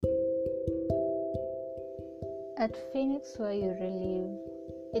At Phoenix, where you relive,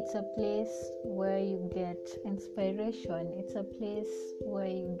 it's a place where you get inspiration, it's a place where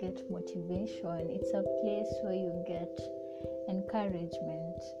you get motivation, it's a place where you get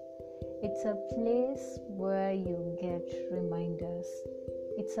encouragement, it's a place where you get reminders,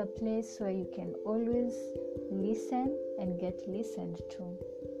 it's a place where you can always listen and get listened to.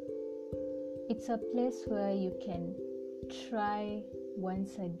 It's a place where you can try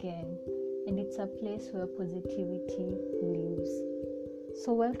once again, and it's a place where positivity lives.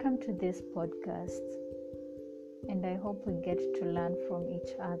 So welcome to this podcast, and I hope we get to learn from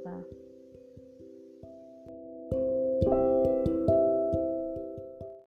each other.